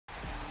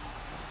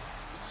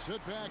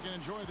Sit back and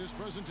enjoy this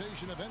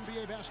presentation of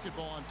NBA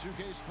basketball on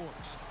 2K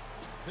Sports.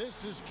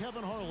 This is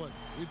Kevin Harlan.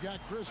 We've got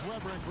Chris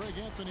Webber and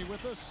Greg Anthony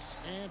with us.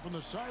 And from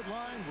the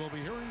sideline, we'll be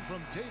hearing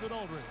from David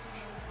Aldridge.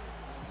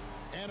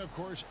 And, of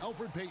course,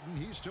 Elfrid Payton.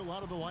 He's still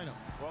out of the lineup.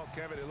 Well,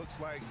 Kevin, it looks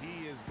like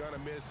he is going to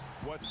miss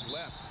what's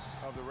left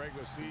of the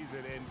regular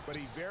season, but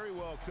he very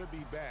well could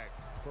be back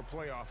for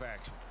playoff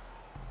action.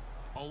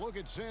 A look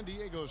at San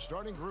Diego's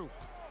starting group.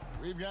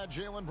 We've got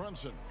Jalen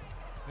Brunson.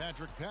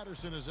 Patrick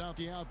Patterson is out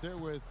there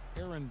with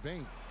Aaron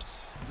Baines.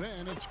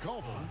 Then it's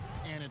Culver,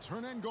 and it's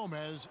Hernan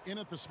Gomez in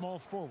at the small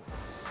forward.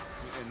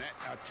 And that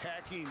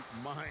attacking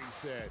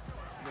mindset,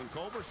 when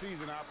Culver sees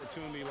an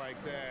opportunity like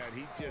that,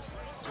 he just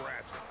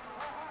grabs it.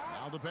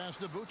 Now the pass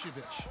to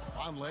Vucevic.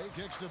 Vonleh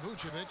kicks to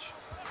Vucevic.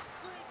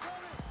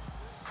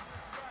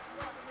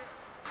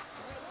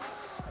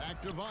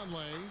 Back to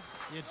Vonleh.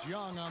 It's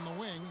Young on the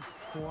wing.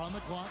 4 on the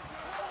clock.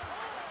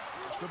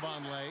 It's to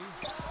Vonleh.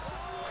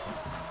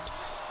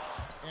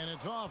 And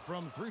it's off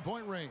from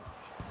three-point range.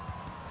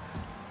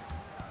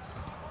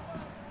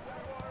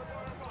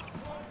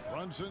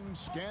 Brunson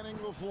scanning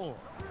the floor.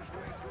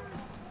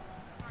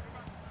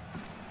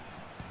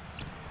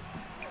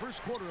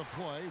 First quarter of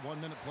play, 1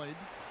 minute played.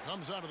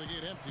 Comes out of the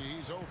gate empty.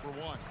 He's 0 for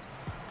 1.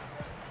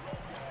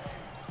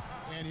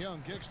 And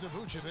Young kicks to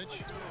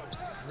Vucevic.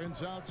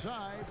 Prince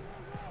outside.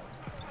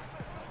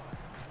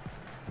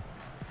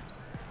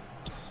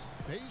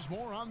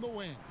 Bazemore on the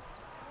wing.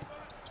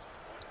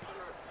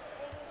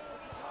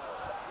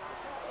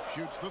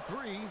 Shoots the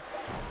 3.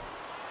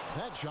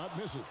 That shot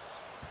misses.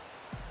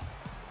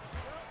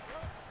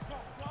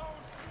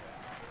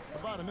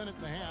 About a minute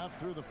and a half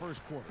through the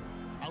first quarter.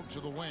 Out to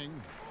the wing.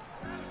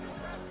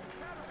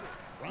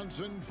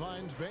 Brunson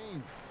finds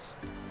Baines.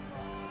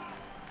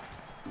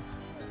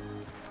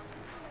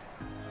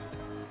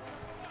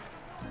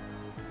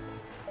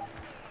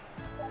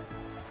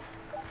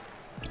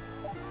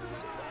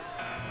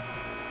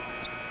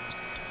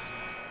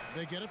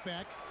 They get it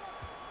back.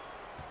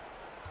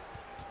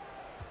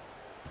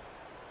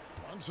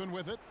 Brunson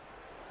with it.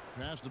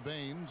 Pass to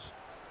Baines.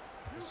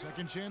 A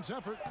second chance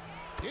effort.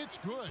 It's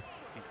good.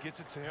 He gets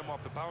it to him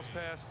off the bounce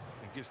pass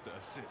and gets the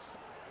assist.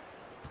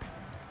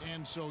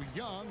 And so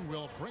Young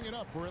will bring it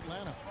up for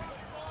Atlanta.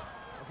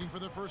 Looking for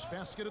the first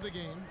basket of the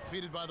game.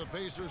 Defeated by the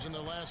Pacers in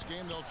their last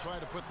game. They'll try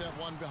to put that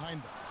one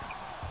behind them.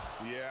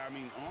 Yeah, I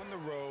mean, on the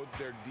road,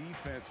 their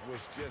defense was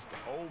just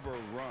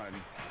overrun.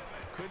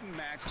 Couldn't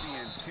match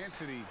the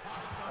intensity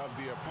of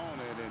the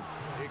opponent,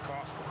 and it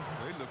cost them.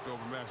 They looked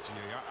overmatched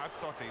today. I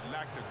thought they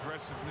lacked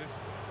aggressiveness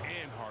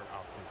and heart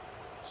out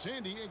there.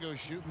 San Diego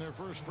shooting their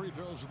first free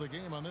throws of the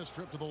game on this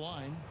trip to the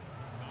line.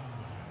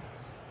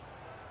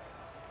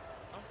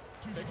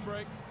 Take a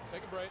break.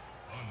 Take a break.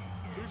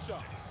 2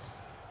 shots.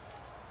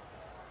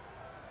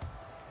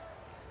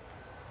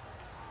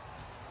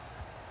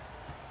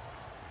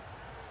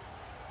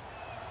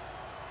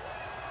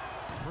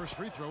 First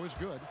free throw is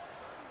good.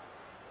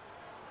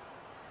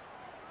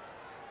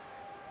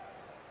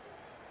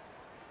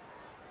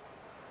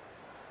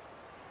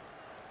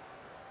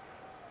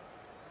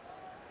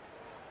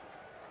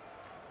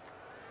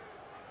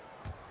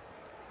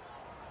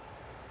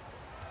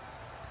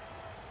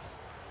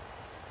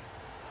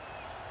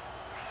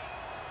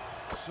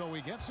 So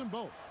he gets them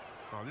both.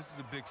 Oh, this is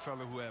a big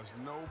fella who has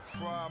no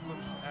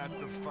problems at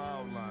the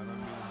foul line. I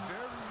mean,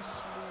 very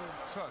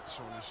smooth touch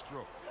on his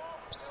stroke.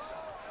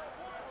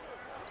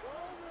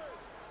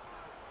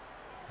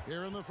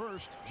 Here in the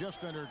first,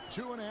 just under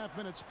 2.5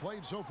 minutes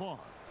played so far.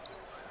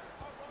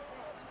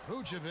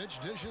 Vucevic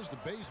dishes to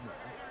Bazemore.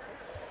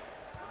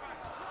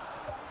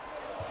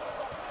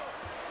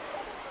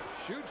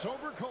 Shoots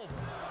over Culver.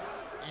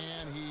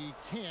 And he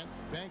can't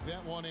bank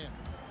that one in.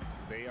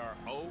 They are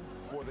 0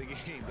 for the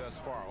game thus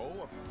far.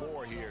 0 of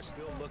 4 here,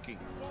 still looking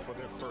for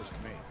their first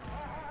make.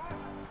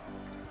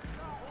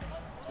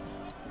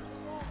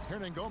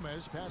 Hernan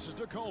Gomez passes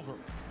to Culver.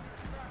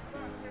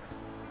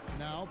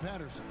 Now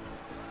Patterson.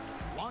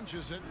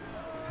 Launches it.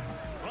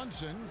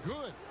 Brunson,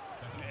 good.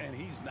 And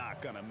he's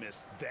not going to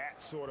miss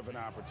that sort of an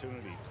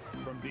opportunity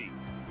from deep.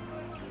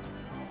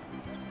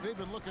 They've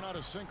been looking out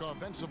of sync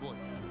offensively.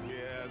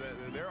 Yeah,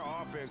 their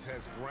offense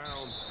has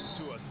ground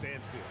to a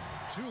standstill.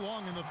 Too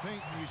long in the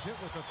paint, and he's hit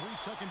with a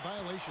 3-second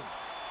violation.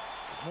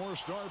 More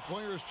star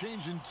players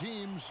changing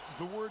teams.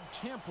 The word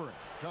tampering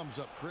comes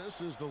up,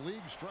 Chris. Is the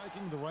league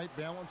striking the right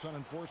balance on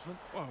enforcement?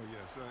 Oh,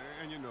 yes.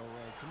 And, you know,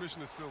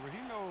 Commissioner Silver,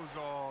 he knows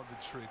all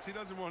the tricks. He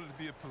doesn't want it to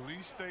be a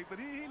police state, but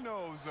he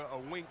knows a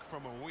wink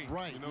from a wink.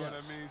 Right, you know yes.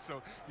 what I mean?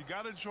 So you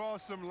got to draw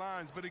some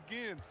lines. But,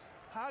 again,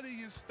 how do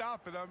you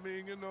stop it? I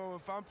mean, you know,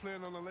 if I'm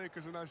playing on the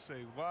Lakers and I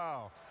say,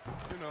 wow,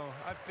 you know,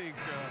 I think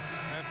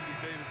Anthony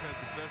Davis has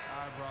the best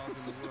eyebrows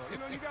in the world. You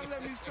know, you got to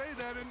let me say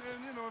that. And,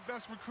 you know, if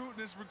that's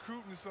recruiting, it's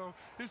recruiting. So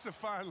it's a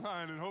fine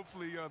line. And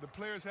hopefully the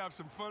players have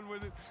some fun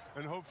with it.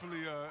 And hopefully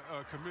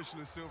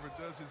Commissioner Silver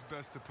does his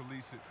best to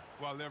police it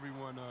while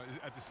everyone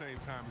at the same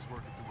time is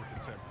working through with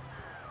integrity.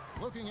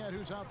 Looking at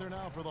who's out there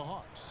now for the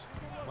Hawks.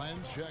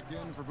 Lenz checked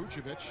in for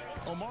Vucevic.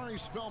 Omari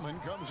Spellman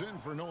comes in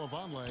for Noah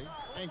Vonleh.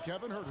 And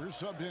Kevin Huerter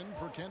subbed in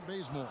for Kent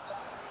Bazemore.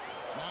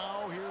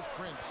 Now here's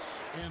Prince.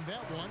 And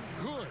that one,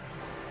 good.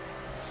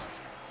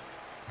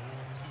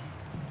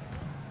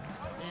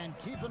 And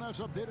keeping us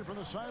updated from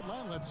the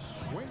sideline, let's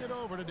swing it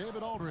over to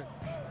David Aldridge.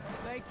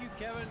 Thank you,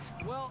 Kevin.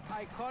 Well,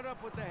 I caught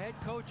up with the head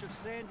coach of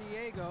San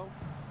Diego.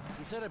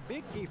 He said a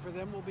big key for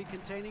them will be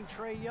containing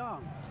Trae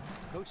Young.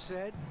 Coach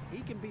said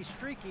he can be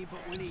streaky, but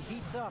when he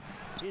heats up,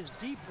 his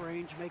deep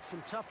range makes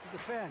him tough to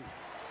defend.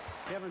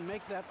 Kevin,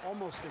 make that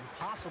almost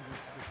impossible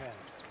to defend.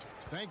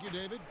 Thank you,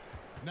 David.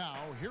 Now,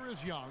 here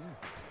is Young,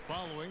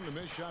 following the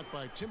missed shot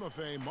by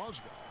Timofey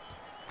Mozgov.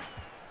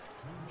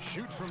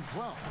 Shoots from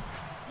 12.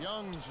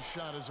 Young's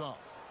shot is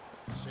off.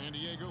 San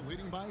Diego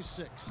leading by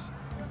 6.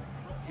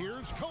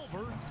 Here's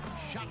Culver.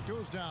 Shot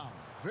goes down.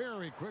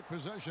 Very quick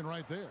possession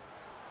right there.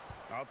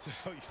 I'll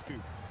tell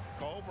you,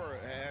 Culver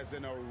has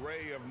an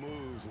array of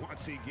moves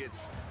once he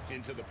gets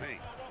into the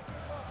paint.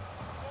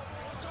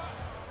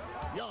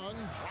 Young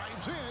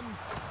drives in.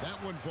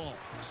 That one falls.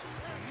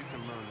 You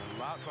can learn a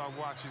lot by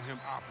watching him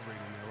operate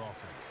in their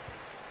offense.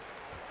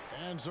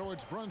 And so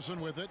it's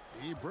Brunson with it.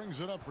 He brings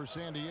it up for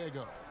San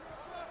Diego.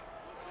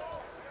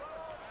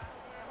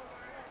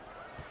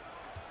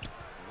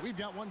 We've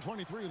got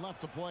 1:23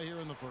 left to play here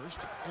in the first.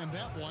 And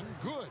that one,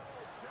 good.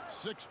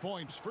 6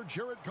 points for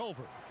Jarrett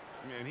Culver.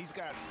 And he's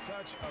got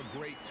such a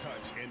great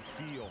touch and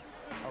feel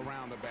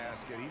around the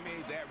basket. He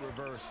made that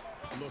reverse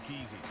look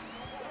easy.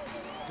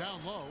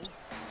 Down low.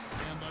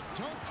 And the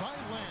dunk by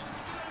Lamb.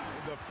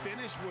 The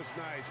finish was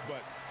nice,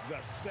 but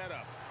the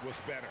setup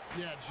was better.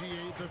 Yeah,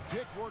 GA, the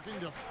pick working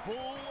to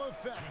full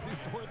effect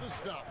before the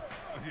stuff.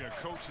 Yeah,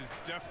 coach is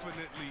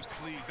definitely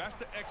pleased. That's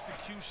the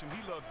execution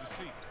he loves to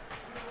see.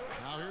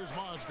 Now here's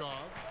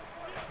Mozgov.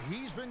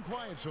 He's been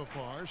quiet so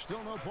far.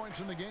 Still no points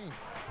in the game.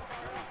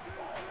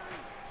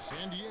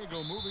 San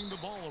Diego moving the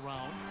ball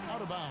around.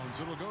 Out of bounds.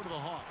 It'll go to the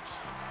Hawks.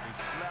 A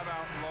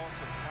flat-out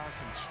loss of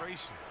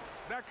concentration.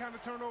 That kind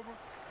of turnover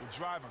will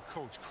drive a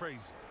coach crazy.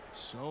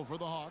 So for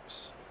the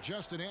Hawks,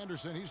 Justin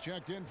Anderson, he's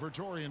checked in for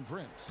Taurean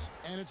Prince.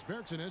 And it's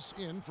Bertanis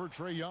in for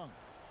Trae Young.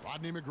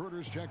 Rodney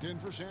McGruder's checked in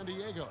for San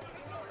Diego.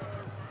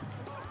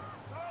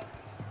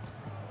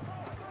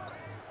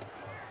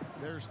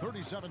 There's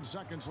 37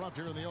 seconds left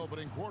here in the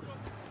opening quarter.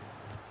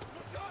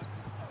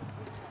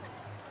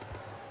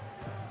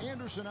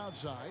 Anderson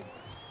outside.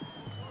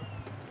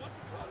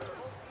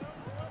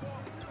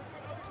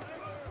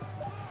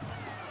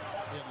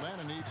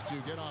 Atlanta needs to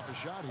get off a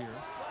shot here.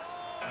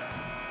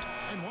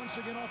 And once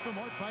again off the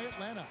mark by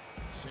Atlanta.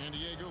 San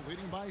Diego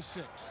leading by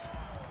 6.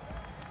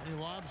 And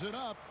he lobs it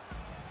up.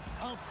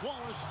 A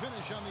flawless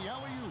finish on the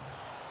alley-oop.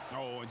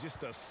 Oh, and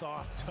just a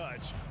soft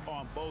touch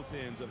on both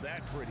ends of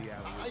that pretty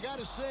alley-oop. I got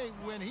to say,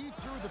 when he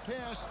threw the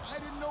pass, I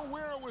didn't know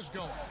where it was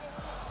going.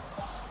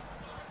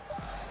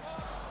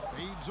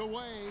 Fades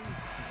away.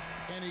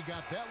 And he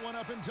got that one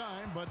up in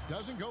time, but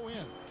doesn't go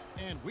in.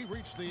 And we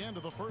reached the end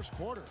of the first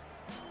quarter.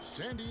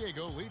 San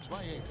Diego leads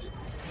by 8.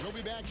 We'll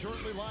be back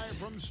shortly live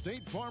from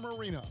State Farm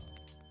Arena.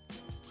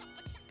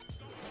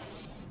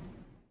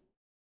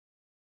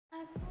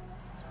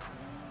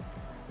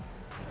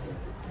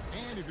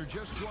 And if you're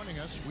just joining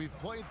us, we've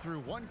played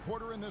through one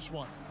quarter in this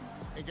one.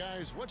 Hey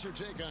guys, what's your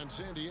take on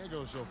San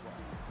Diego so far?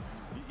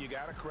 You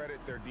got to credit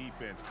their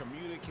defense,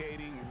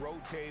 communicating,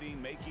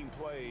 rotating, making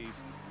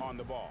plays on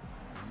the ball.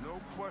 No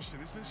question.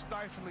 It's been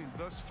stifling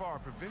thus far,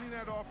 preventing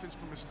that offense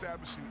from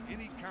establishing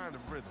any kind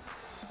of rhythm.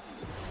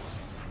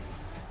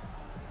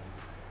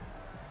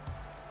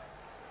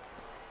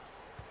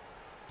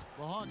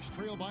 The Hawks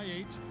trail by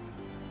 8.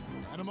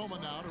 And a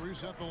moment now to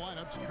reset the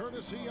lineups,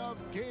 courtesy of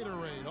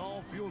Gatorade,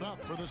 all fueled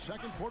up for the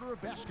second quarter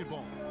of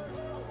basketball.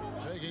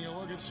 Taking a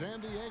look at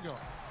San Diego.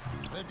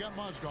 They've got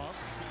Mozgov,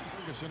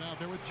 Ferguson out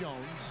there with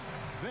Jones.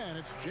 Then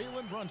it's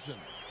Jalen Brunson,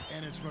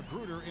 and it's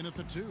McGruder in at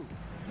the 2.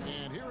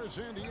 And here is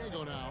San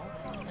Diego now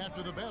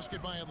after the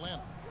basket by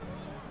Atlanta.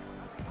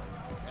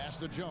 Pass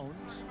to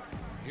Jones.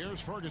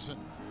 Here's Ferguson.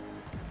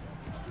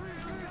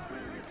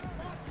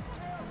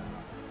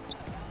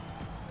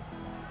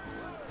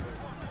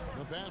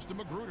 The pass to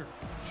McGruder.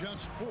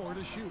 Just 4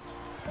 to shoot.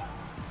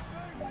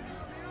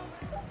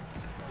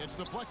 It's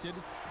deflected.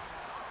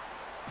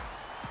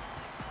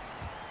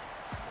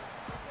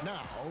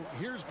 Now,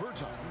 here's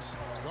Bertans,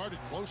 guarded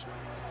closely.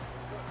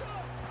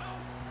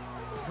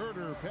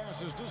 Huerter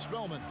passes to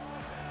Spellman.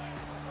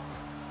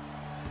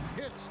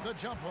 Hits the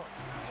jump hook.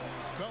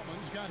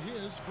 Spellman's got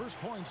his first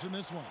points in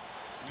this one.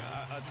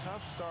 A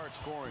tough start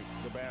scoring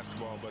the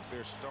basketball, but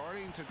they're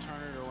starting to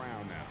turn it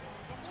around now.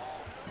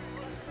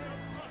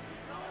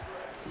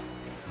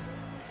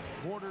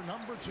 Quarter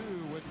number 2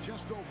 with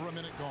just over a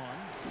minute gone.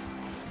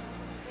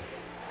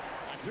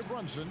 Back to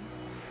Brunson.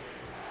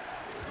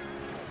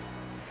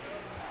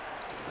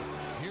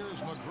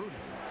 Here's McGruder.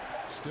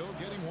 Still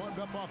getting warmed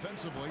up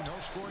offensively. No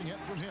scoring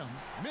yet from him.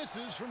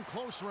 Misses from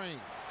close range.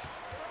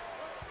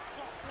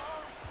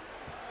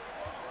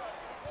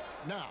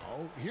 Now,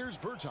 here's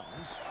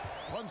Bertans.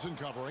 Brunson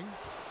covering.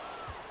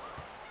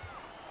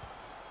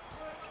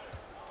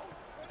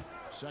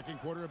 Second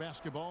quarter of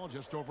basketball,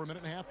 just over a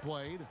minute and a half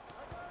played.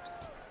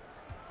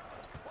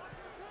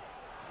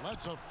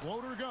 Lets a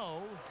floater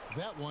go.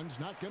 That one's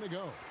not going to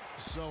go.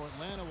 So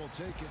Atlanta will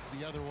take it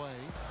the other way.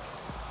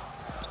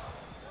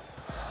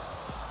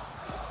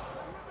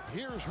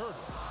 Here's Herder.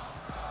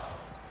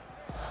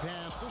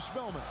 Pass to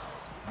Spellman.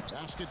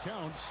 Basket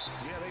counts.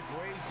 Yeah, they've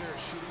raised their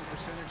shooting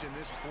percentage in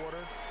this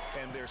quarter,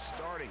 and they're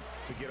starting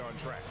to get on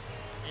track.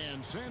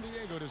 And San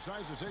Diego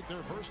decides to take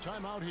their first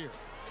time out here.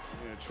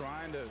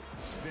 Trying to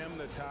stem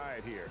the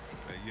tide here.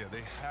 Yeah,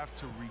 they have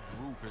to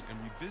regroup and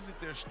revisit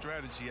their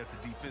strategy at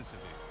the defensive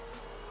end.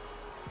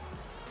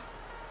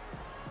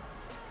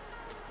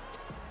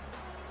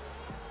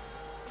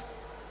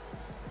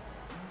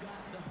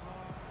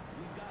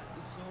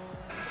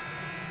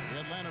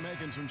 Atlanta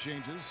making some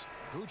changes.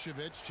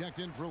 Vucevic checked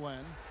in for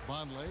Len.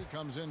 Vonleh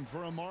comes in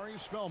for Amari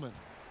Spellman.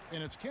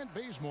 And it's Kent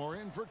Bazemore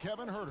in for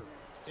Kevin Herder.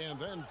 And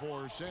then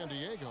for San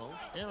Diego,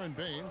 Aaron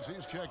Baines,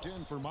 he's checked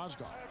in for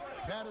Mozgov.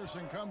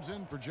 Patterson comes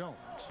in for Jones.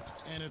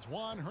 And it's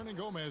Juan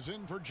Hernangomez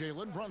in for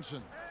Jalen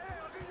Brunson.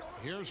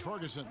 Here's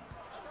Ferguson.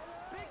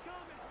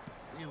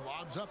 He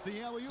lobs up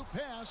the alley-oop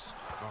pass.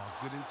 Oh,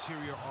 good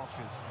interior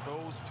offense.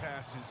 Those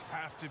passes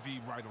have to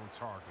be right on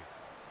target.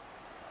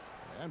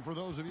 And for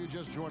those of you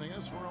just joining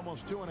us, we're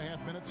almost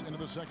 2.5 minutes into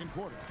the second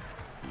quarter.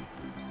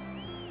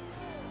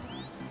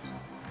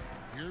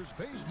 Here's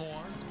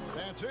Bazemore.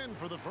 That's in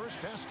for the first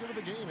basket of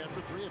the game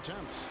after 3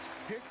 attempts.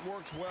 Pick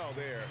works well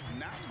there.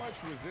 Not much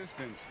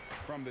resistance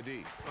from the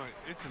D.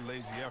 It's a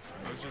lazy effort.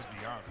 Let's just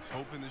be honest.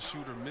 Hoping the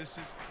shooter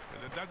misses,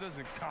 that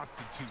doesn't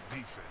constitute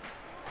defense.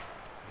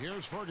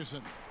 Here's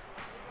Ferguson.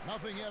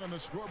 Nothing yet on the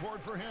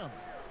scoreboard for him.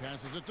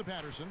 Passes it to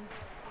Patterson.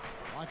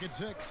 Clock at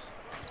 6.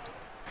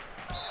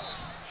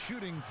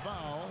 Shooting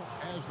foul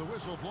as the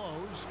whistle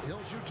blows.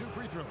 He'll shoot 2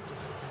 free throws.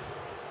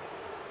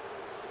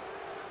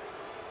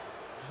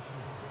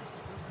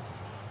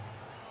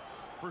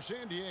 For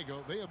San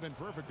Diego, they have been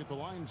perfect at the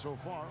line so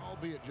far,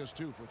 albeit just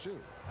 2 for 2.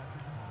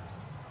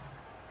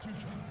 2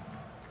 shots.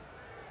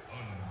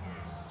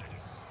 Under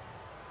 6.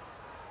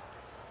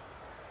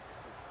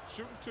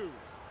 Shooting 2.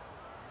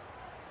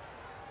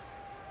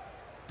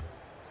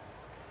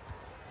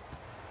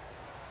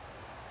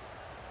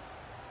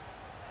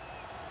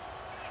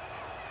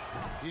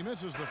 He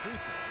misses the free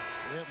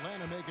throw.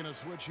 Atlanta making a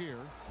switch here.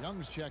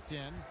 Young's checked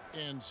in.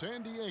 And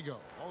San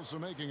Diego also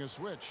making a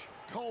switch.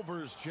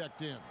 Culver's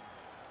checked in.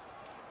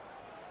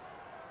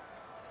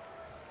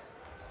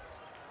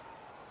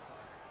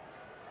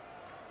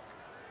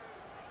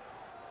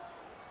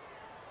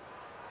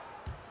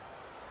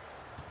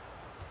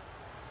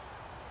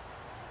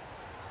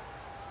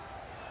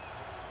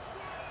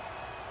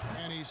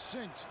 And he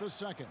sinks the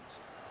second.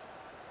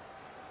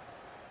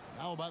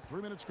 Now about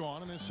 3 minutes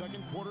gone in this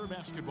second quarter of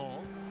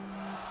basketball.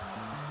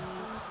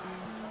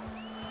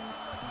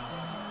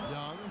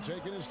 Young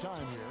taking his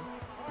time here.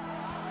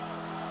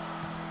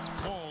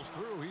 Ball's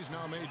through. He's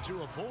now made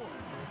 2 of 4.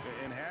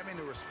 And having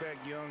to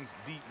respect Young's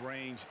deep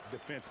range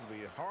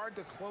defensively. Hard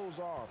to close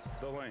off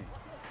the lane.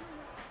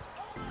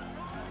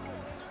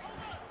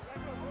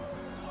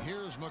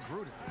 Here's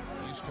Magruder.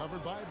 He's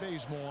covered by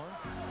Bazemore.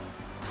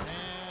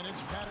 And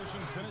it's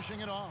Patterson finishing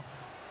it off.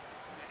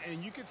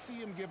 And you could see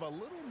him give a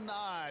little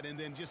nod and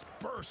then just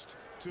burst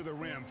to the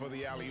rim for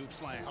the alley-oop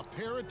slam. A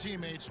pair of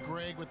teammates,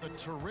 Greg, with a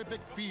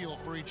terrific feel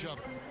for each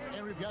other.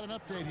 And we've got an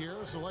update here,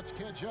 so let's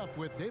catch up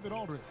with David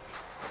Aldridge.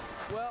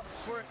 Well,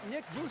 for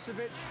Nick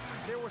Vucevic,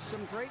 there was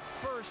some great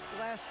first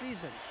last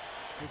season.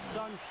 His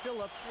son,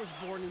 Philip, was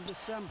born in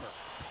December.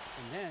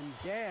 And then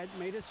Dad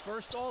made his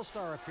first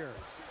All-Star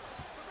appearance.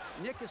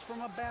 Nick is from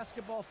a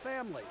basketball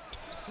family.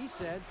 He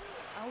said,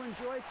 "I'll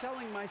enjoy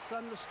telling my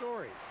son the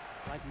stories,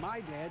 like my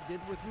dad did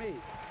with me.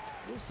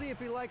 We'll see if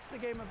he likes the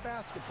game of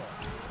basketball."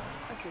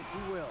 I think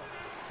he will.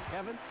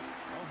 Kevin?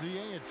 Well,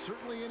 DA, it's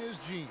certainly in his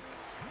genes.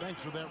 Thanks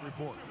for that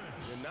report.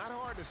 And not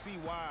hard to see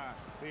why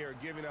they are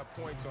giving up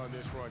points on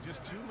this run.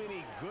 Just too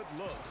many good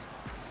looks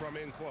from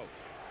in close.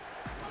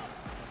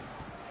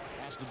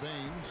 Pass to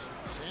Baines.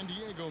 San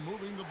Diego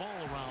moving the ball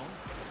around.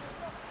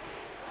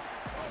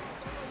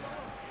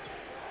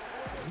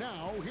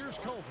 Now, here's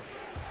Culver.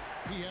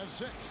 He has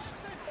 6.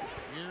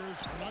 Here's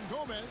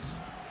Hernangomez.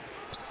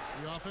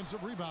 The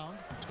offensive rebound.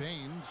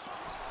 Baines.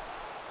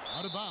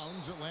 Out of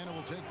bounds. Atlanta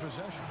will take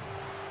possession.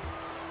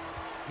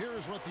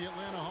 Here's what the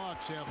Atlanta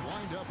Hawks have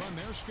lined up on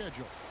their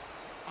schedule.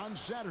 On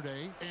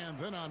Saturday and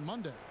then on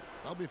Monday,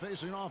 they'll be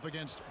facing off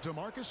against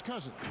DeMarcus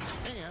Cousins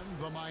and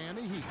the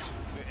Miami Heat.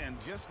 And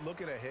just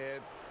looking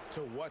ahead to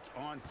what's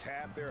on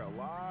tap, there are a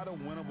lot of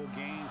winnable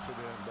games for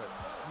them, but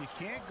you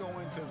can't go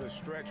into the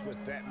stretch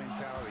with that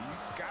mentality.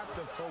 You've got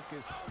to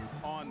focus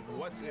on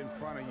what's in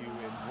front of you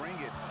and bring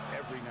it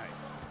every night.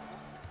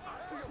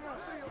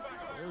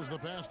 Here's the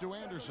pass to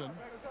Anderson.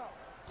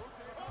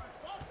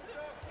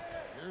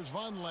 Here's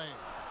Vonleh.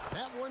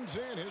 That one's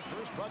in. His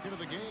first bucket of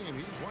the game.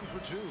 He's 1 for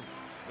 2.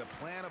 The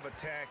plan of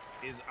attack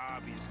is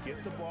obvious.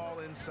 Get the ball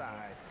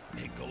inside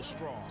and go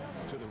strong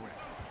to the rim.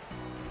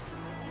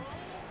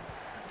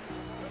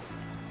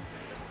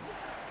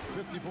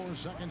 54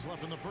 seconds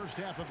left in the first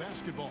half of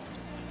basketball.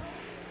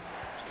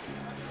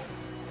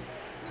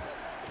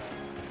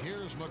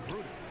 Here's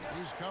Magruder.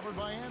 He's covered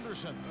by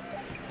Anderson.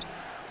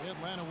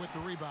 Atlanta with the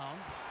rebound.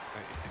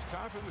 It's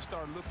time for him to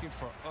start looking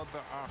for other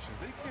options.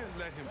 They can't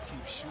let him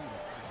keep shooting.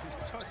 His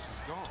touch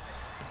is gone.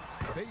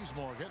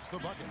 Bazemore gets the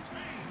bucket.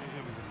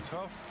 It was a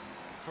tough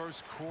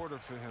first quarter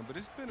for him, but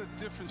it's been a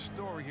different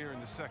story here in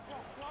the second.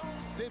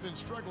 They've been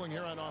struggling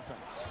here on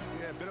offense.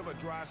 Yeah, a bit of a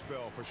dry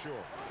spell for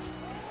sure.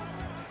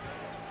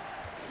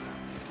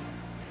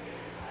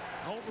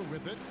 Culver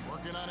with it,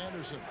 working on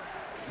Anderson.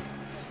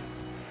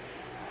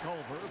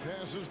 Culver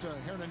passes to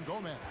Hernan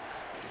Gomez.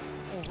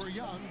 Over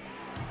Young.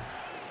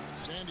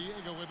 San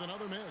Diego with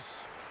another miss.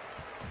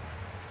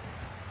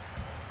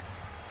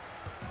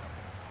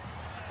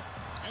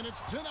 And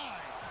it's denied.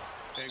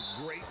 And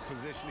great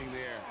positioning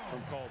there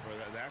from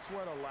Culver. That's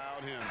what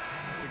allowed him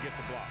to get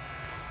the block.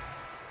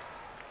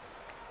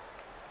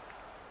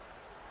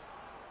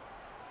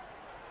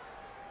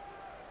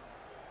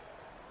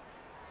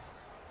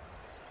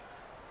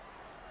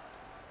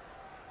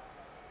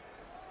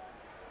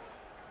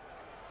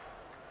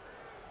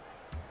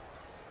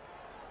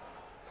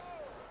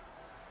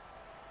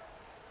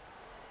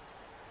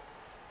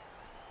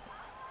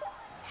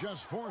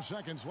 Just 4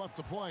 seconds left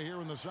to play here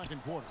in the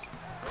second quarter.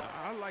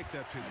 I like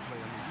that pick play.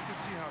 I mean, you can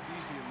see how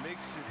easily it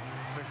makes it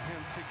for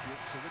him to get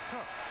to the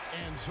cup.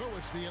 And so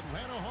it's the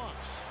Atlanta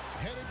Hawks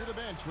headed to the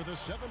bench with a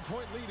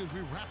 7-point lead as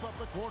we wrap up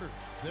the quarter.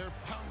 They're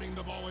pounding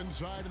the ball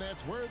inside, and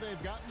that's where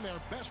they've gotten their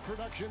best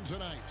production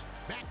tonight.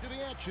 Back to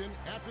the action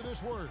after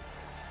this word.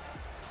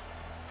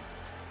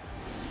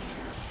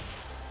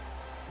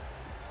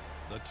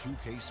 The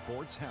 2K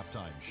Sports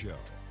Halftime Show.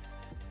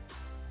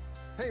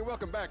 Hey,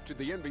 welcome back to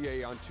the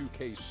NBA on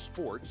 2K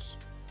Sports.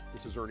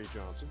 This is Ernie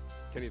Johnson.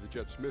 Kenny the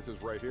Jet Smith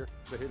is right here.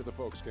 Say hey to the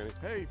folks, Kenny.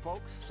 Hey,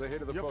 folks. Say hey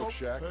to the folks,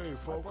 Shaq. Hey,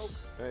 folks.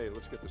 Hey,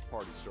 let's get this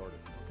party started.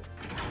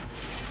 Okay.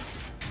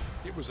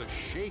 It was a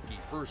shaky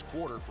first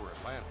quarter for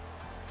Atlanta.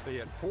 They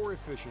had poor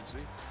efficiency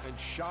and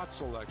shot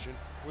selection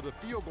with a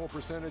field goal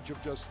percentage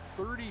of just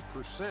 30%.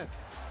 That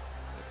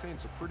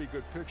paints a pretty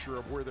good picture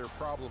of where their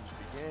problems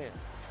began.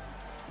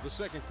 The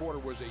second quarter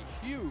was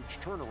a huge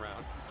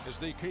turnaround as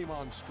they came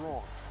on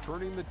strong,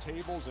 turning the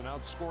tables and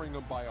outscoring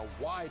them by a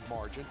wide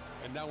margin,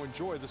 and now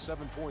enjoy the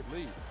 7-point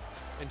lead.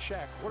 And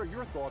Shaq, what are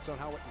your thoughts on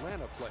how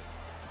Atlanta played?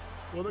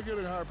 Well, they're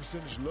getting higher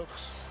percentage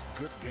looks,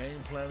 good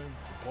game planning,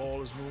 the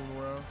ball is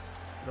moving around.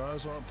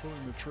 Guys aren't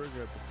pulling the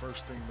trigger at the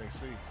first thing they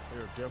see.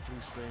 They're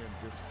definitely staying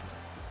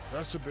disciplined.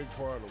 That's a big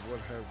part of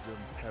what has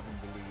them having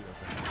the lead at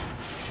the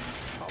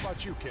half. How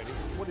about you, Kenny?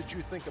 What did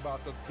you think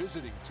about the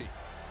visiting team?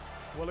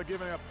 Well, they're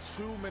giving up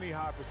too many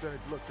high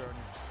percentage looks, Ernie.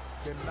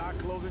 They're not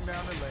closing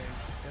down the lane,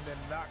 and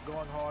they're not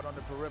going hard on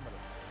the perimeter.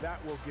 That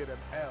will get an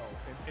L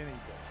in any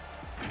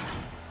game.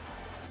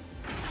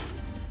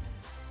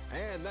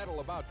 And that'll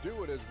about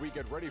do it as we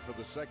get ready for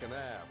the second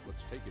half.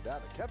 Let's take you down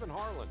to Kevin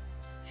Harlan.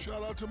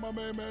 Shout out to my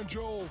main man,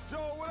 Joel.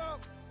 Joel, what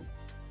up?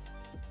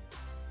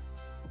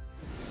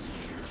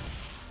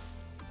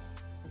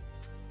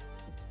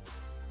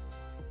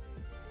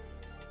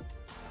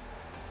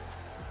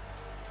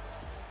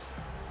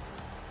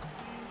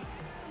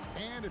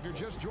 And if you're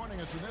just joining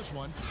us in this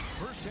one,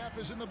 first half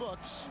is in the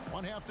books,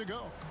 1 half to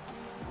go.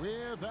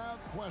 Without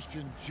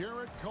question,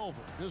 Jarrett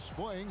Culver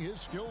displaying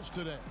his skills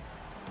today.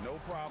 No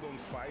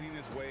problems fighting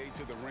his way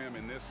to the rim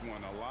in this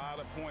one. A lot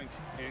of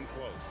points in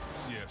close.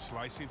 Yeah,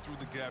 slicing through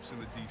the gaps in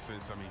the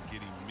defense. I mean,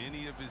 getting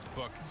many of his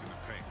buckets in the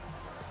paint.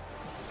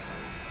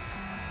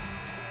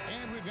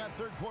 And we've got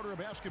third quarter of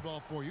basketball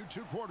for you.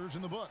 2 quarters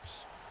in the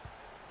books.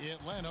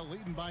 Atlanta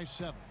leading by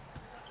 7.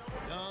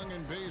 Young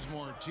and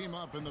Bazemore team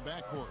up in the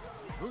backcourt.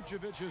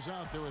 Vucevic is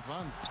out there with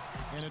Van,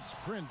 and it's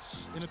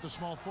Prince in at the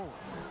small forward.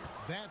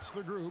 That's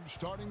the group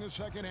starting the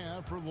second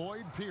half for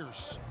Lloyd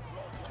Pierce.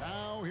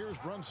 Now here's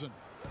Brunson.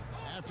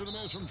 After the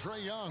miss from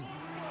Trae Young.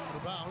 Out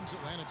of bounds,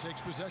 Atlanta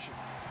takes possession.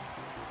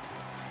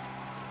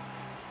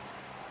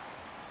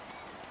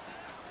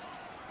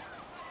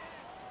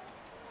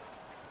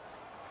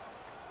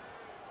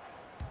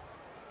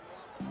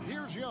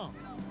 Here's Young.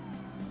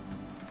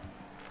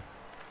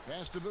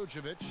 Pass to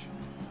Vucevic.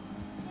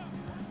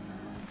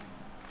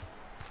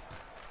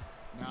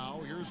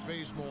 Now here's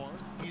Bazemore.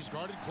 He's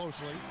guarded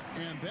closely,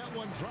 and that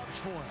one drops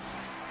for him.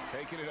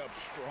 Taking it up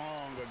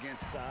strong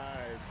against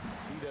size.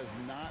 He does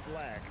not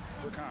lack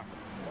for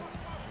confidence.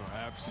 No,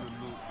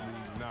 absolutely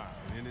not.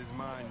 And in his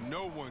mind,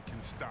 no one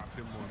can stop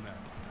him on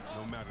that,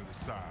 no matter the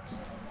size.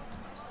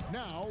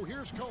 Now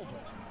here's Culver.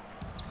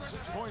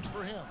 6 points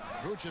for him.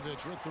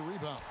 Vucevic with the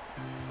rebound.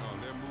 Oh,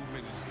 their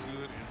movement is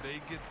good, and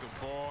they get the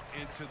ball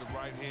into the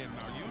right hand.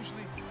 Now,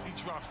 usually he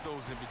drops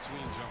those in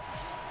between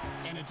jumpers.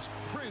 And it's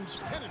Prince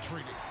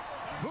penetrating.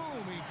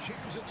 Boom, he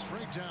jams it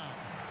straight down.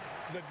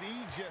 The D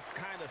just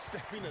kind of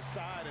stepping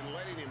aside and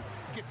letting him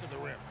get to the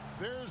rim.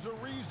 There's a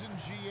reason,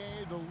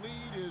 GA, the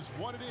lead is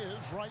what it is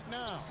right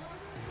now.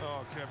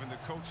 Oh, Kevin, the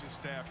coaching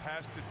staff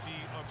has to be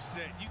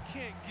upset. You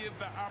can't give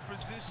the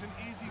opposition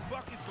easy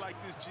buckets like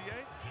this,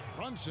 GA.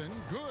 Brunson,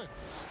 good.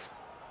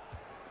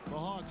 The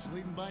Hawks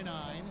leading by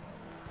 9.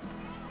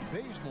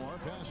 Bazemore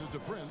passes to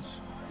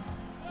Prince.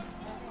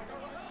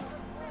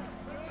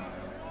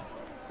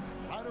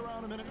 Right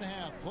around a minute and a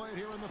half played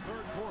here in the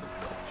third quarter.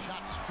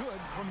 Shots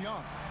good from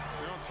Young.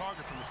 They're on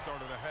target from the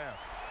start of the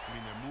half. I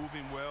mean, they're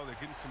moving well. They're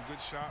getting some good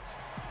shots.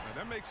 Now,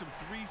 that makes them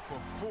 3 for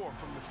 4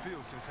 from the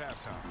field since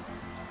halftime.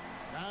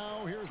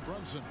 Now here's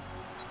Brunson.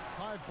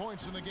 5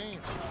 points in the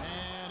game.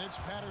 And it's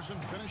Patterson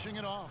finishing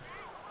it off.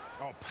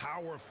 Oh,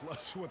 power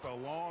flush with a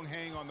long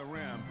hang on the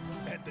rim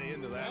at the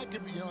end of that. That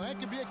could be, that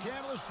could be a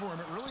catalyst for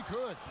him. It really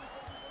could.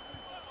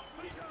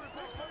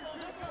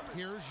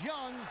 Here's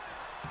Young.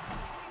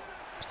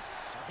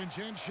 Second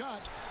chance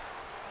shot.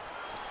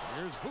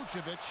 Here's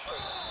Vucevic.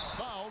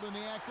 Fouled in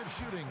the act of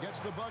shooting.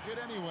 Gets the bucket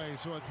anyway,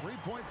 so a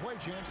 3-point play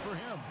chance for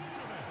him.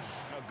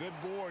 A good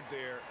board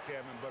there,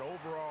 Kevin, but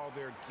overall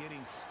they're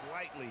getting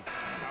slightly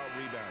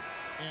out-rebounded.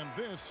 And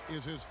this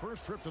is his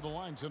first trip to the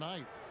line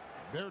tonight.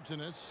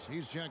 Bertanis,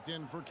 he's checked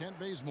in for Kent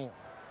Bazemore.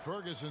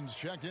 Ferguson's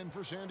checked in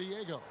for San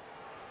Diego.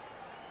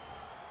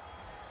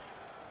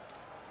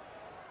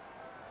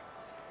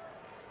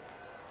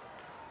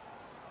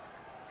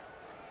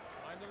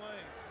 Mind the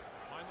lane.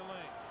 Mind the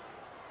lane.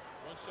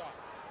 One shot.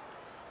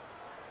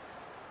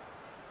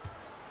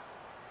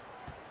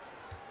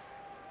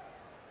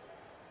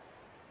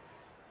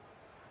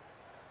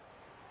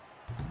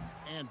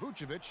 And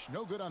Vucevic,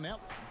 no good on that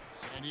one.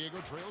 San Diego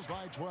trails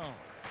by 12.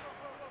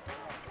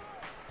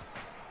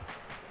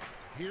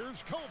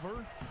 Here's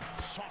Culver.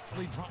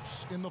 Softly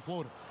drops in the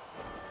floater.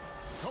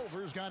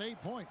 Culver's got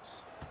 8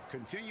 points.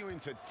 Continuing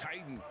to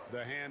tighten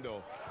the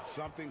handle,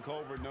 something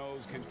Culver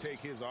knows can take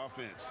his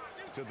offense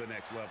to the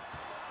next level.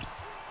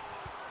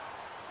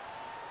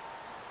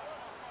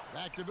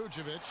 Back to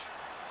Vucevic.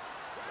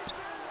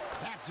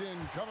 That's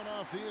in, coming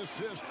off the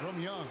assist from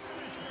Young.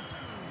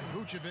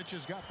 Vucevic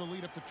has got the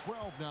lead up to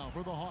 12 now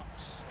for the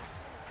Hawks.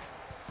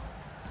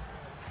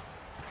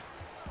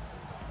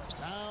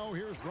 Now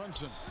here's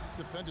Brunson,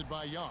 defended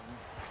by Young.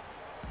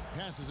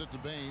 Passes it to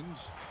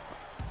Baines.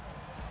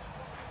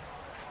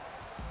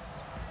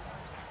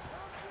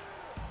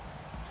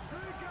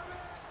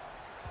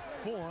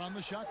 Four on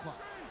the shot clock.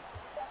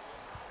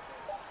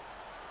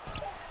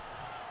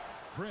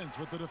 Prince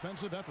with the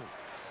defensive effort.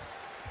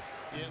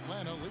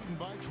 Atlanta leading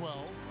by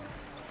 12.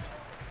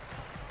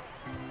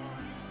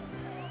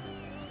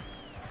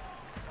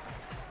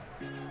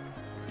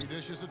 He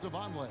dishes it to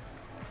Vonleh.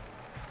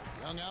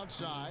 Young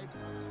outside.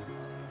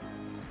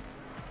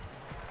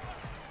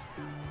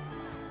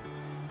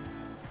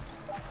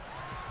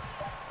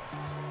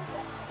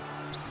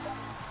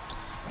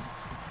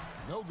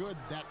 No good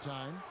that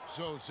time,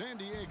 so San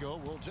Diego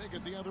will take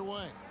it the other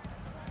way.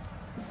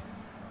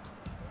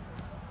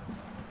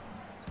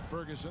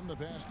 Ferguson, the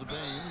pass to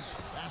Baines.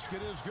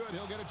 Basket is good.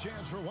 He'll get a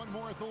chance for one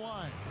more at the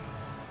line.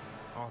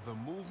 Oh, the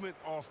movement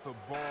off the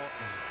ball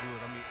is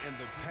good. I mean, and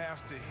the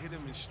pass to hit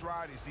him in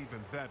stride is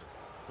even better.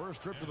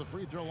 First trip to the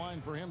free throw line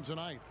for him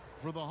tonight.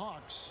 For the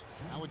Hawks,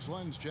 Alex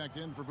Lenz checked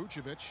in for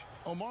Vucevic.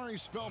 Omari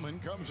Spellman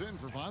comes in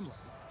for Vonleh.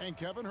 And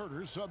Kevin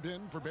Huerter subbed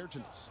in for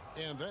Bertanis.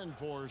 And then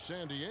for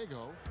San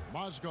Diego,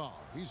 Mozgov.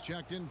 He's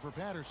checked in for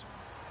Patterson.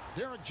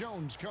 Derek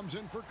Jones comes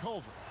in for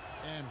Culver.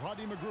 And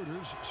Rodney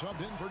Magruder's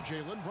subbed in for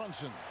Jalen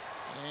Brunson.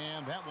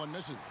 And that one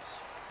misses.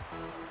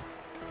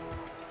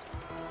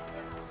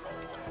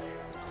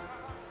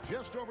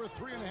 Just over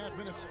 3.5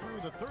 minutes through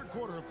the third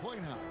quarter of play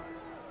now.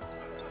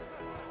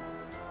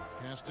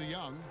 Pass to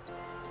Young.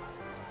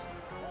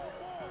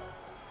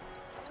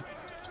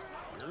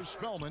 Here's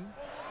Spellman.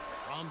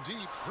 From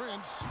deep,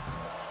 Prince.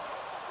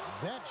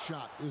 That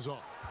shot is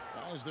off.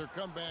 Guys, their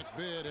comeback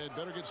bid had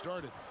better get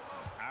started.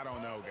 I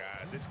don't know,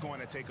 guys. It's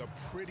going to take a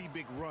pretty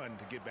big run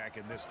to get back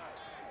in this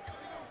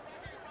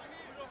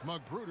one.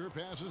 Magruder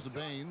passes to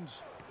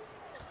Baines.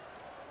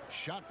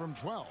 Shot from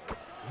 12.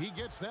 He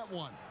gets that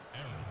one.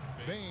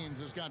 Baines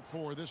has got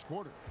 4 this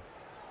quarter.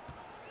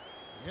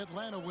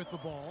 Atlanta with the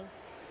ball.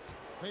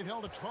 They've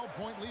held a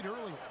 12-point lead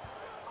earlier.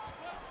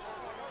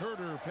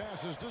 Huerter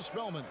passes to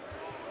Spellman.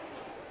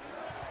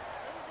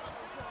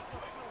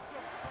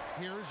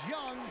 Here's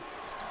Young.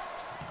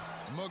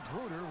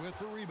 Magruder with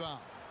the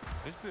rebound.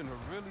 It's been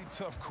a really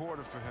tough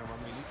quarter for him.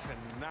 I mean,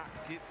 he cannot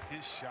get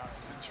his shots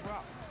to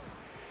drop.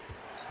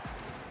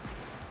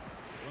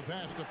 The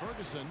pass to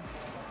Ferguson.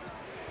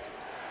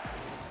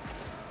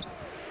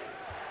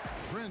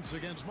 Prince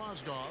against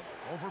Mozgov.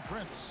 Over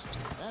Prince.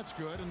 That's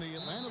good, and the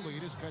Atlanta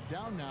lead is cut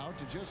down now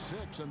to just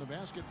 6 on the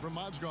basket from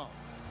Mozgov.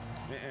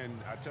 And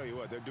I tell you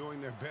what, they're doing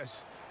their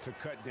best to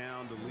cut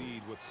down the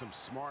lead with some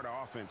smart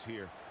offense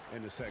here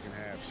in the second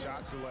half.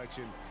 Shot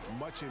selection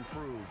much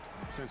improved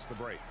since the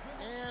break.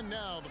 And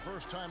now the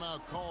first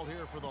timeout called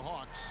here for the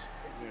Hawks.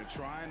 They're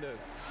trying to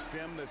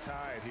stem the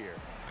tide here.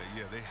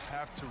 Yeah, they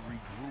have to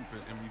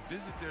regroup and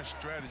revisit their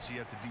strategy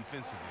at the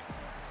defensive end.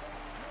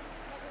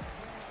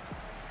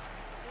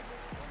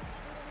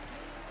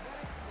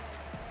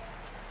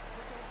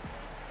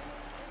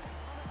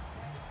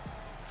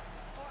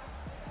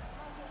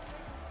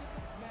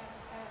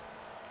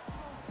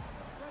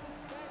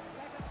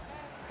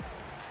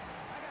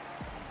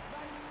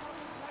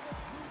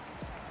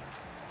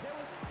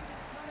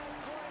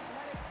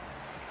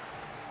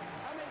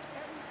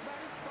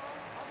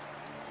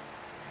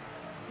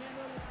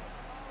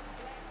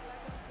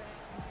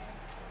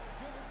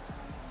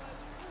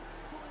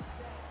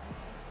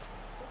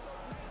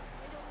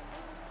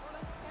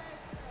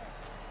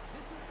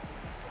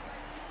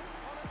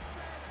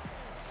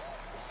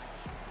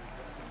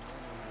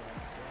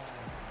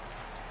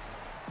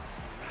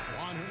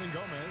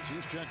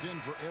 He's checked in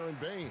for Aaron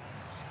Baines.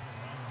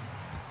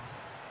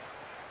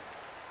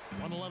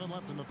 1:11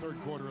 left in the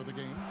third quarter of the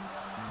game.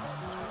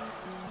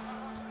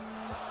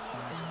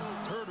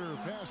 Herder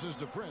passes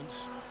to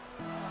Prince.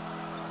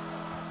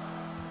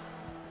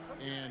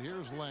 And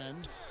here's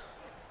Len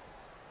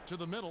to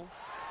the middle.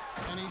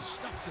 And he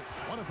stuffs it.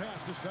 What a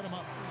pass to set him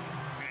up.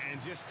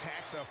 And just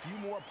tacks a few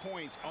more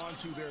points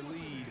onto their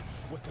lead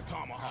with the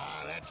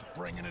tomahawk. That's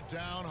bringing it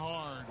down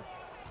hard.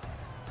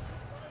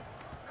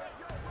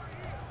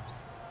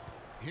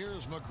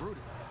 Here's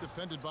Magruder,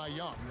 defended by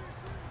Young.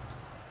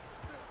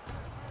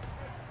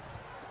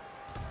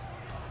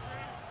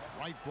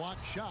 Right block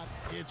shot.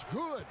 It's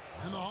good.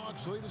 And the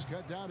Hawks' lead is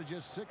cut down to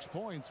just 6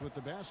 points with the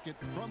basket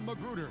from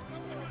Magruder.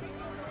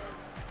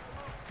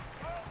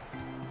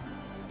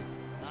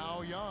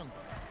 Now Young.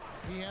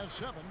 He has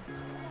 7.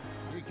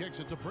 He kicks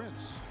it to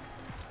Prince.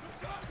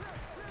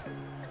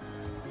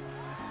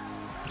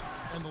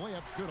 And the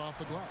layup's good off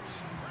the glass.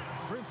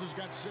 Prince has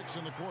got 6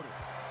 in the quarter.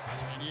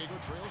 San Diego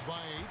trails by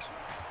 8.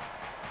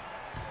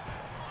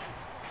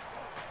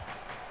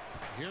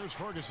 Here's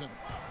Ferguson.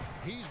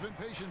 He's been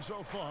patient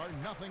so far.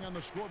 Nothing on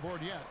the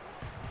scoreboard yet.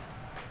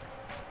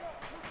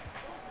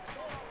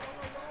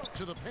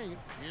 To the paint.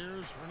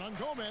 Here's Hernan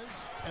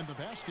Gomez. And the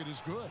basket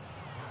is good.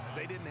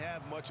 They didn't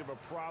have much of a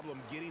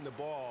problem getting the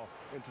ball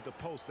into the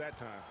post that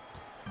time.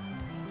 And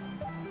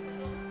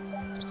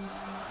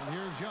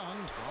here's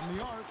Young from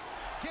the arc.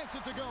 Gets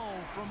it to go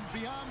from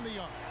beyond the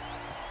arc.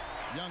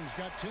 Young's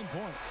got 10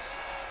 points.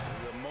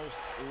 The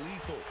most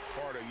lethal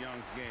part of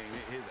Young's game.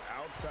 His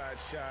outside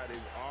shot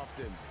is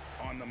often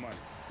on the money.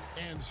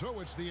 And so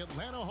it's the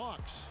Atlanta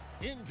Hawks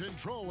in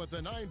control with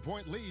a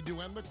 9-point lead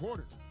to end the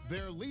quarter.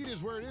 Their lead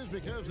is where it is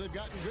because they've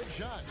gotten good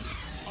shots.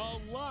 A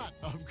lot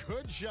of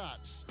good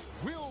shots.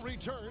 We'll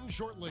return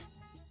shortly.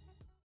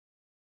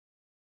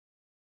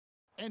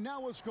 And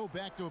now let's go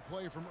back to a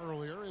play from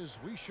earlier as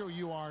we show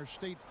you our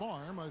State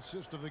Farm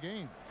assist of the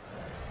game.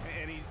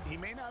 And he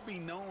may not be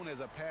known as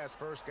a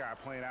pass-first guy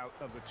playing out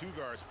of the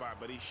two-guard spot,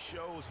 but he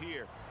shows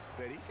here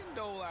that he can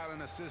dole out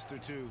an assist or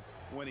two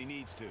when he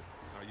needs to.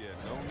 Yeah,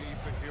 no need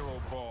for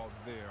hero ball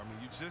there. I mean,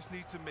 you just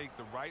need to make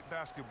the right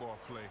basketball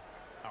play.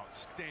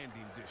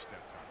 Outstanding dish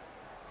that time.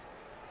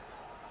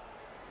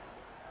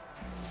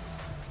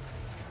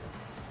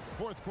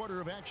 Fourth quarter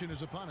of action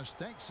is upon us.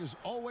 Thanks as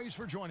always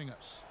for joining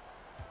us.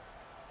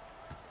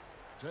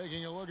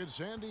 Taking a look at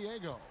San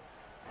Diego.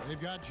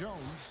 They've got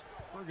Jones.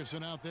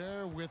 Ferguson out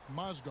there with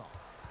Mozgov.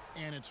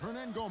 And it's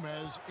Hernan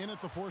Gomez in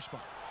at the 4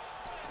 spot.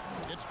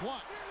 It's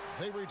blocked.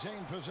 They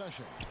retain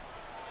possession.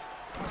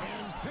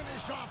 And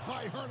finished off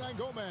by Hernan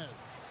Gomez.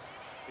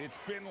 It's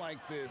been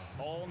like this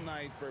all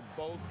night for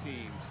both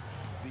teams.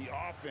 The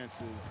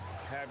offenses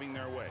having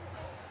their way.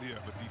 Yeah,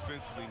 but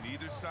defensively,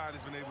 neither side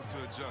has been able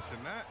to adjust,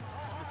 and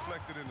that's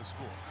reflected in the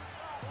score.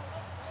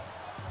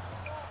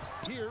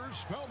 Here's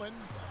Spellman.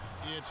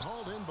 It's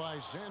hauled in by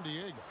San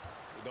Diego.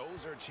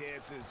 Those are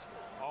chances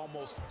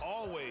almost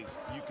always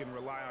you can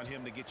rely on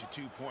him to get you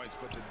 2 points,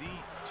 but the D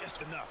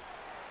just enough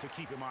to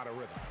keep him out of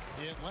rhythm.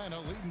 Atlanta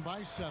leading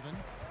by 7.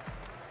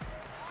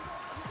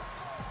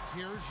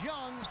 Here's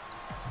Young.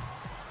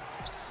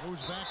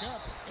 Goes back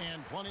up,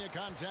 and plenty of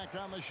contact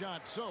on the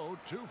shot. So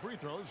 2 free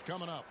throws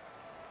coming up.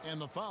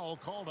 And the foul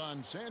called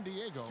on San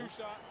Diego. 2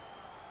 shots.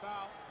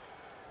 Foul.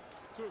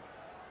 2.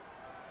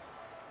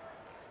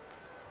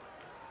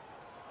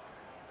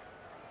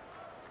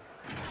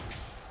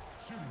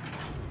 Shooting.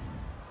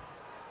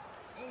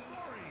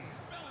 Omari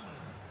Spellman.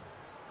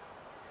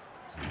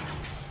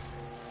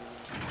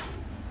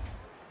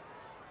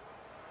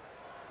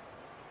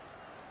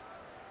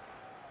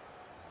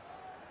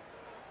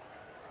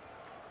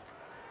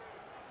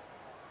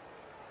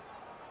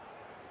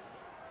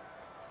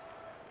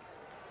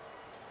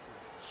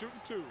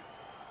 Shooting 2.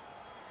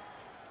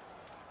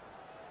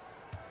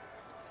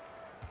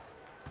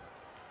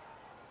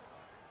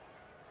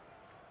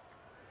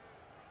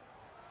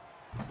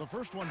 The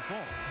first one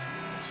falls.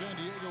 San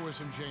Diego with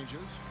some changes.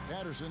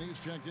 Patterson, he's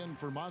checked in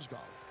for Mozgov.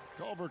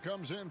 Culver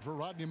comes in for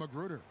Rodney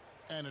Magruder.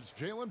 And it's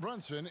Jalen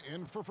Brunson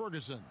in for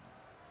Ferguson.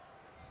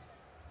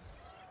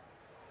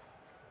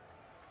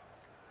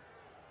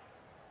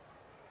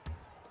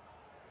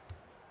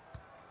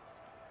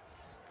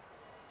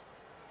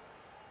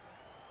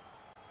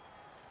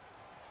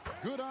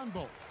 Good on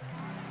both.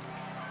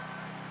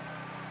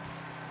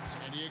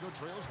 San Diego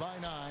trails by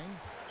 9.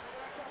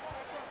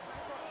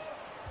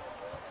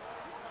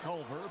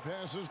 Culver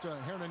passes to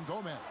Hernan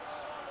Gomez.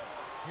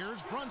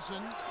 Here's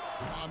Brunson.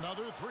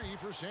 Another 3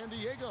 for San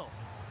Diego.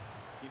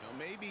 You know,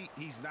 maybe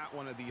he's not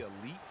one of the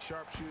elite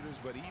sharpshooters,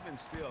 but even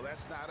still,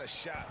 that's not a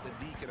shot the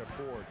D can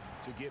afford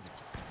to give him.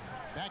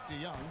 Back to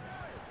Young.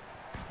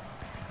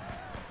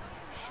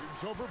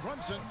 Shoots over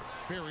Brunson.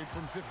 Buried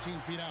from 15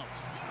 feet out.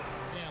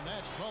 And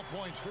that's 12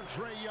 points for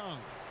Trae Young.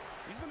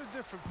 He's been a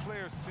different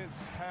player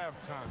since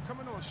halftime.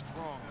 Coming on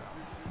strong now.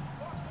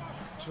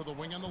 To the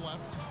wing on the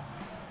left.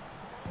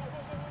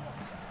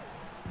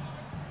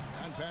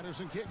 Young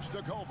Patterson kicks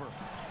to Culver.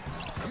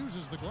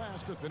 Uses the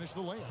glass to finish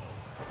the layup.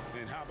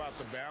 And how about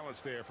the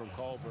balance there from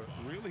Culver?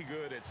 Really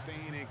good at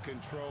staying in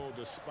control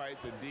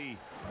despite the D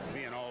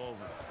being all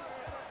over.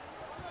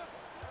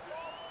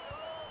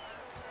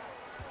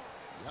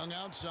 Young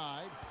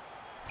outside.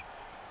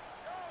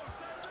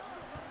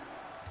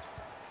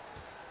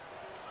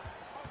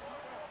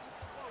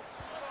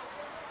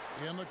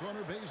 In the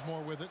corner,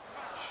 Bazemore with it.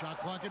 Shot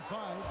clock at 5.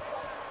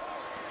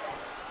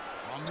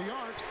 From the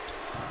arc.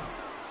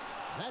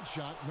 That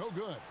shot, no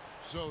good.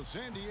 So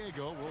San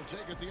Diego will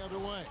take it the other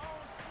way.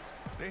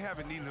 They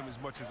haven't needed him as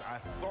much as I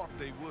thought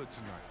they would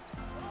tonight.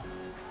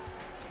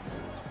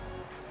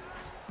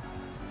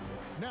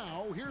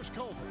 Now, here's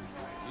Culver.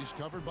 He's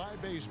covered by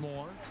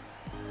Bazemore.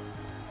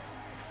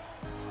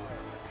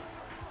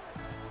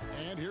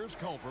 And here's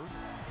Culver.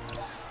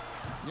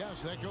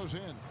 Yes, that goes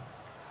in.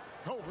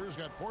 Culver's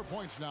got 4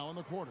 points now in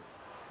the quarter.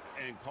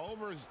 And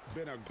Culver's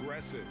been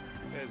aggressive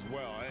as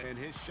well, and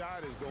his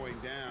shot is going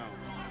down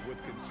with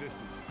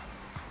consistency.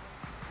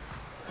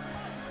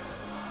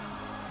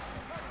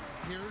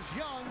 Here's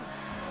Young.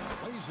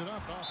 Lays it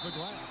up off the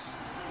glass.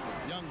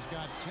 Young's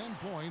got 10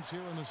 points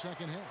here in the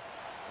second half.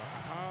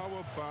 How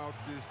about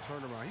this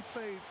turnaround? He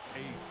played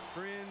a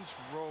fringe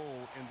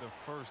role in the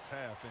first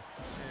half,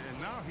 and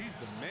now he's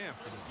the man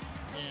for them.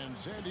 And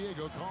San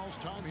Diego calls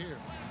time here.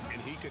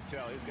 And he could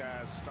tell his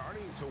guys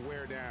starting to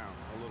wear down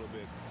a little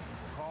bit.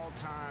 Call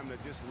time to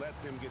just let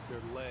them get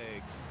their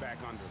legs back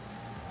under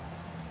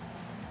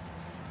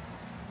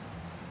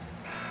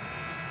them.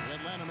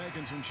 Atlanta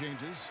making some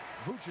changes.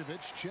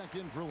 Vucevic checked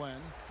in for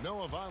Len.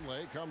 Noah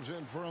Vonleh comes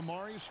in for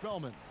Amari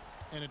Spellman.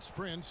 And it's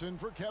Prince in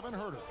for Kevin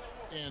Huerter.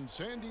 And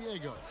San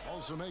Diego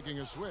also making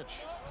a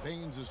switch.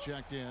 Baines is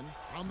checked in.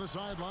 From the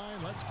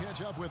sideline, let's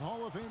catch up with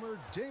Hall of Famer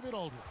David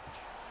Aldridge.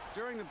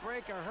 During the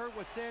break, I heard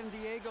what San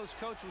Diego's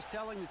coach was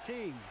telling the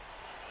team.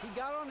 He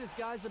got on his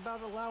guys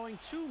about allowing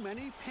too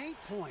many paint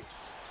points.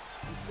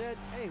 He said,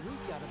 hey,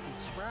 we've got to be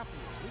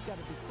scrappier. We've got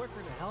to be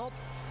quicker to help,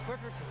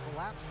 quicker to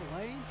collapse the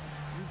lane.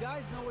 You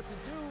guys know what to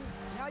do.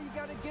 Now you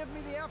got to give me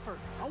the effort.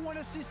 I want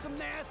to see some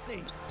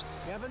nasty.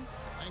 Kevin?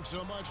 Thanks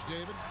so much,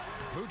 David.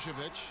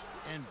 Vucevic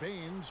and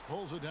Baines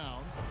pulls it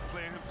down.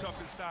 Playing him tough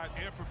inside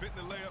and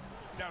preventing the layup,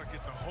 that'll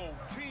get the whole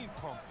team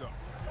pumped up.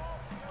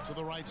 To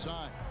the right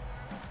side.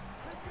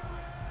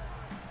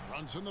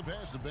 Brunson the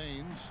pass to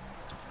Baines.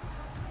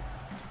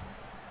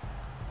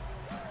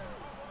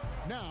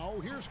 Now,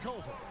 here's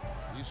Culver.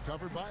 He's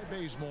covered by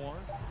Bazemore.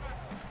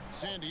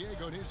 San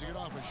Diego needs to get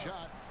off a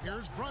shot.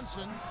 Here's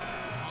Brunson.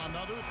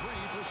 Another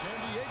three for San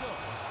Diego.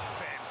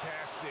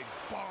 Fantastic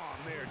bomb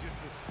there, just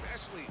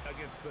especially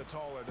against the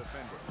taller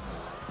defender.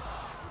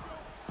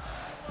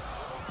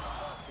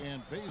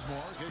 And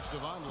Bazemore kicks to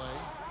Vonleh.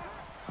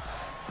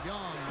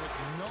 Young with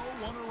no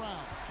one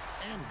around.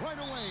 And right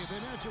away, they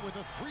match it with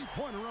a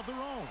three-pointer of their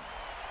own.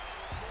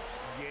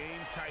 Game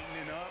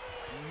tightening up,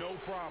 no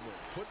problem.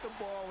 Put the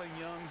ball in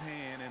Young's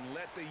hand and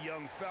let the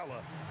young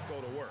fella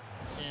go to work.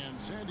 And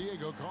San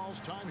Diego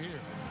calls time here.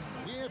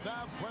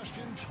 Without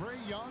question,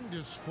 Trae Young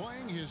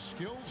displaying his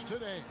skills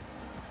today.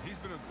 He's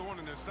been a thorn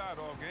in their side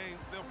all game.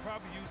 They'll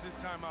probably use this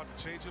timeout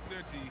to change up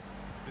their D.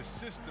 The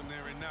system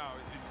there and now,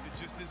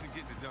 it just isn't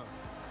getting it done.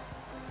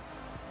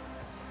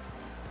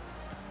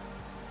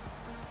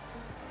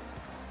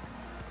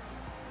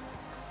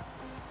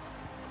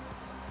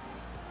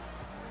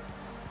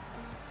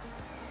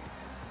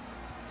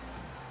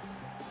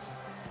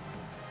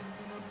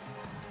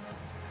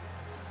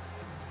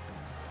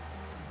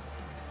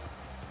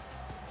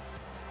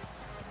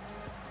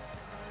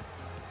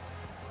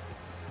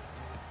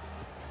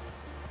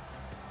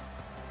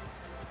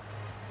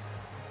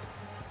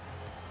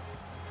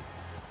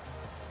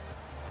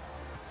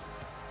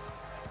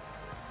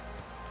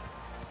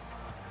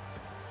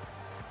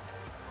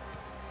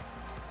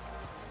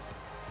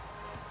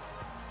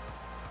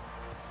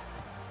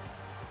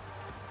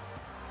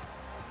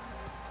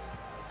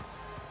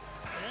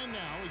 And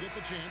now we get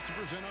the chance to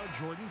present our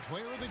Jordan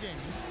Player of the Game,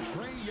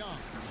 Trae Young.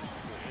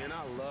 And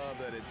I love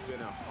that it's been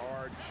a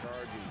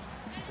hard-charging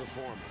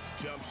performance.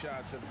 Jump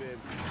shots have been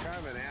kind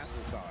of an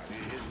afterthought.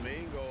 His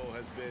main goal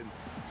has been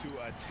to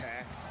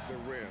attack the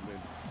rim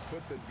and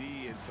put the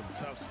D in some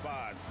tough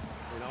spots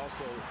and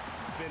also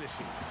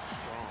finishing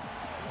strong.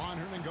 Juan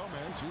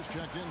Hernan-Gomez, who's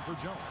checked in for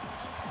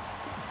Jones.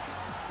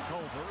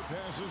 Culver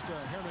passes to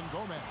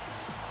Hernan-Gomez.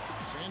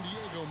 San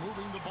Diego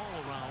moving the ball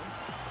around.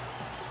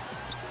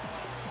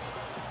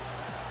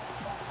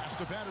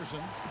 To Patterson.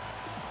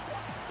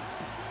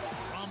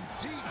 From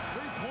deep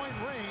three-point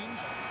range.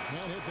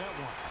 Can't hit that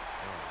one.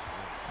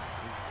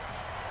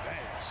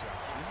 Bad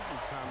shots. This is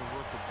the time to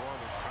work the ball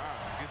inside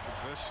and get the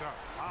best shot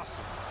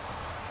possible.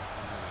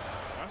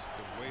 That's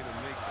the way to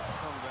make the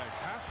comeback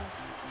happen.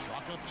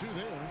 Chalk up two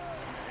there.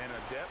 And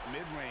a depth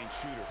mid-range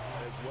shooter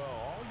as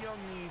well. All Young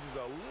needs is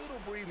a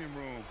little breathing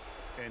room,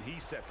 and he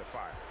set the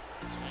fire.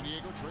 San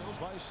Diego trails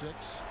by 6.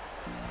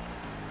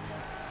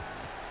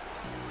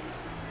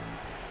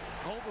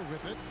 Culver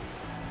with it.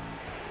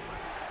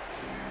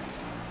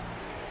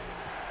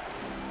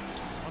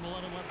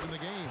 1:11 left in the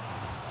game.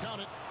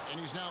 Count it. And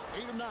he's now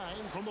 8 of 9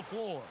 from the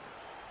floor.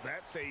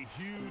 That's a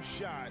huge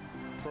shot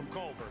from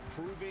Culver,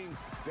 proving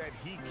that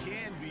he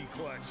can be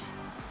clutch.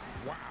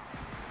 Wow.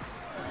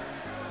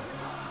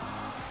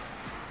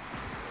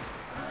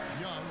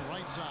 Young,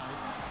 right side.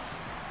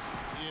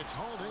 It's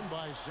hauled in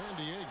by San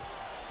Diego.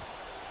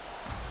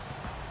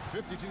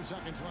 52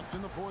 seconds left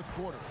in the fourth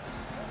quarter.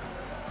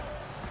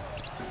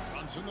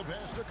 Brunson the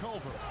pass to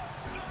Culver.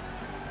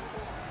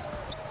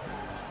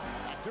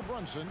 Back to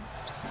Brunson.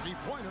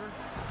 Three-pointer.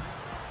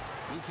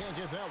 He can't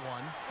get that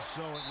one.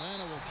 So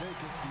Atlanta will take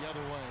it the other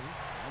way.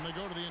 And they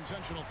go to the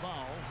intentional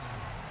foul.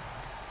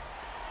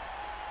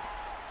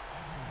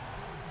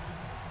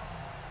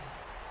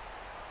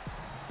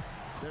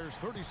 There's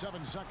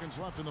 37 seconds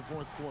left in the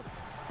fourth quarter.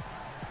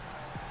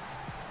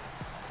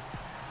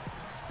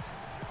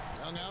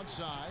 Young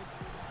outside.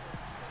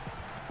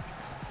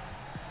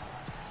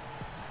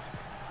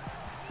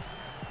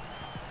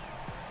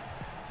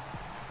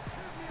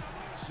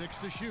 Six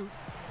to shoot.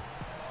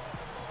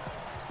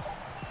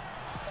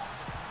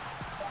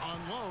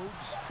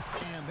 Unloads,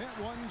 and that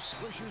one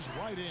swishes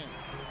right in.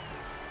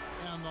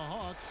 And the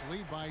Hawks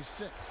lead by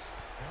 6.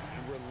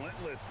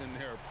 Relentless in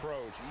their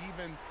approach,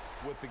 even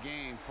with the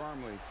game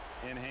firmly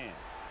in hand.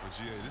 But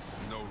yeah, this is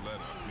no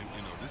let-up. I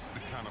mean, this is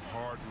the kind of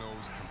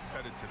hard-nosed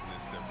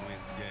competitiveness that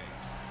wins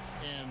games.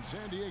 And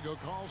San Diego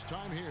calls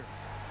time here.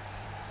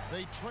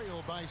 They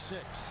trail by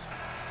 6.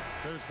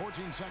 There's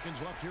 14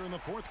 seconds left here in the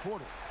fourth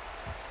quarter.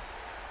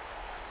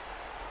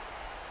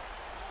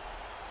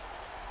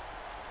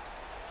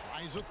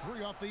 Tries a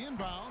three off the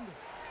inbound.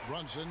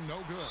 Brunson, no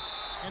good.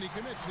 And he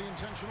commits the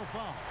intentional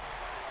foul.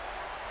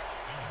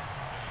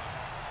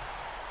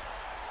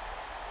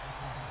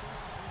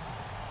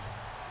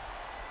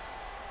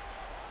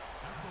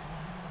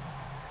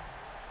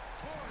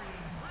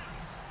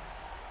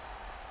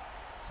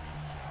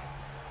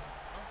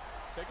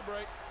 Take a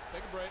break.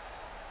 Take a break.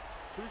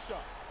 2 shots.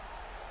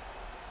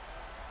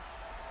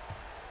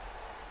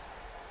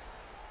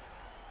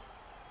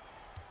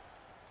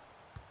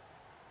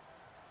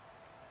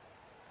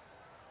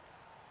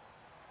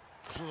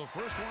 So the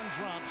first one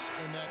drops,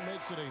 and that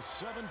makes it a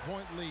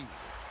 7-point lead.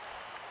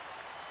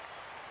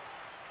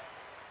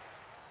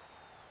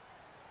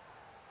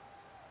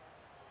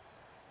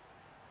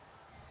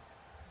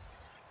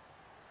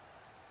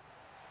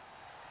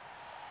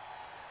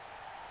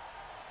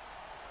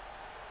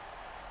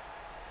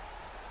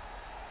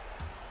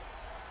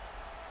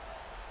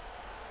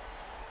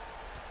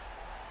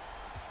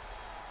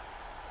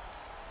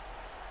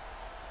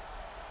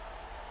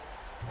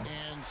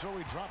 And so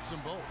he drops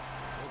them both.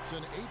 It's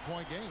an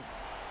 8-point game.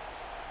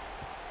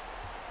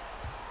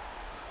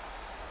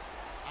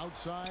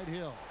 Outside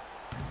Hill.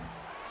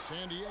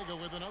 San Diego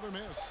with another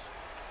miss.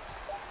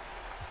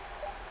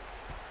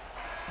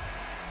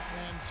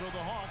 And so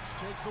the Hawks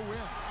take the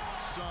win.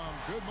 Some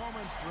good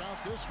moments throughout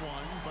this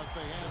one, but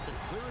they have the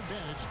clear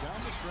advantage down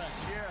the stretch.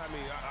 Yeah, I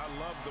mean, I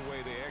love the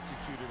way they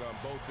executed on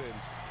both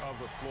ends of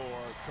the floor,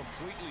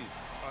 completely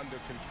under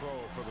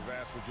control for the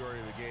vast majority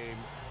of the game.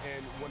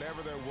 And whenever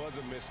there was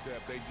a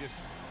misstep, they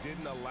just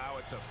didn't allow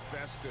it to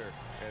fester,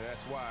 and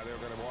that's why they're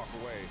going to walk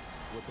away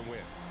with the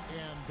win.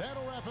 And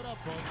that'll wrap it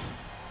up, folks.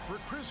 For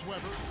Chris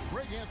Webber,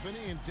 Greg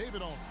Anthony, and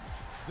David Aldridge,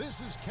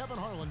 this is Kevin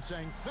Harlan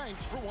saying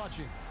thanks for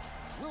watching.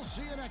 We'll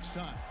see you next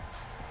time.